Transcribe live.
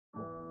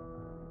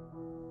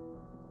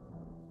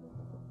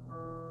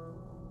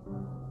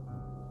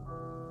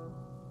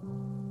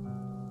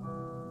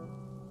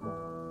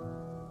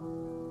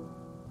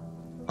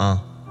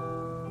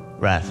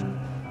Wrath.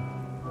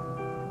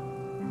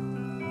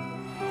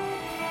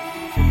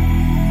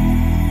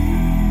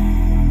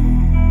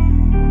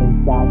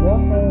 Inside your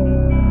head.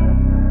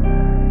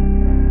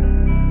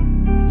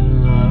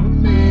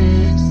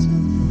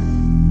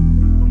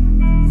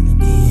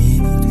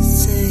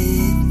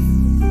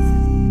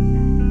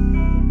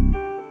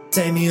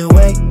 Take me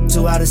away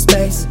to outer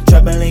space.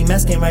 Troubling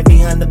masking right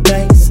behind the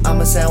base.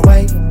 I'm a sound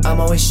wave, I'm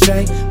always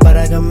straight, but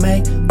I can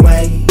make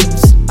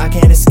waves. I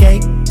can't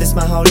escape, this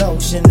my whole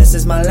ocean. This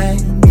is my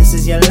land, this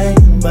is your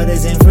land, but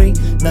isn't free,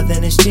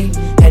 nothing is cheap.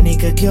 Any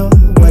could cure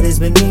what is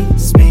beneath.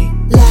 Speak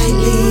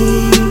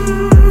lightly,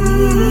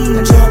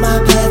 control my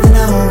path and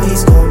I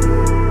always go.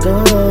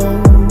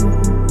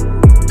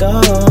 I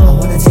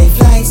wanna take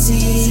flight,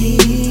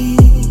 see,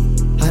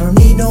 I don't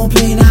need no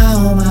plane, I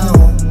own my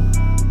own.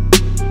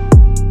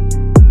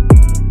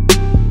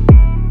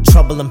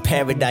 Trouble in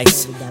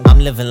paradise, I'm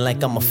living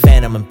like I'm a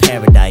phantom in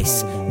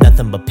paradise.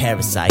 Nothing but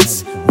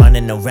parasites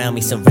running around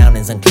me,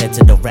 surroundings unclear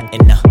to the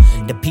retina.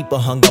 The people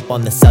hung up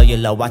on the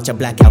cellular, watch a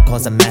blackout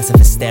cause a massive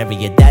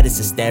hysteria. That is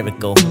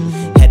hysterical.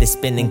 Head is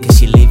spinning cause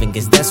she leaving,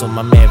 cause that's where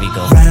my merry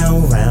go.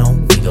 Round,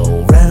 round, we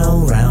go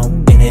round,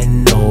 round in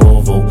an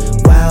oval.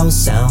 Wild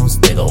sounds,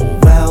 they go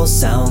wild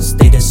sounds,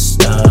 they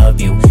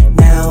disturb you.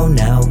 Now,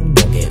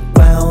 don't get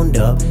wound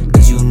up,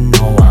 cause you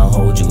know I'll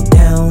hold you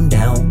down,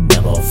 down.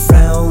 Never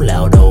frown,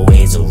 loud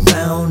always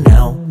around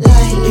now.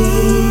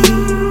 Lightly,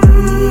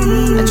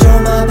 control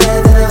my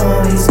path and I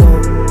always go.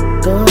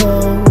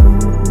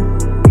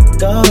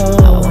 I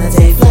wanna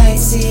take flight,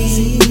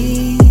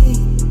 see,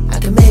 I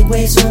can make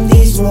waves from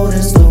these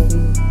waters, go.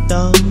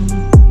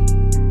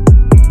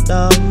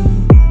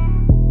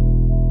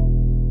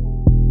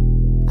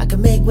 I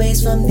can make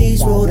waves from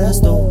these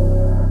waters,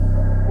 though.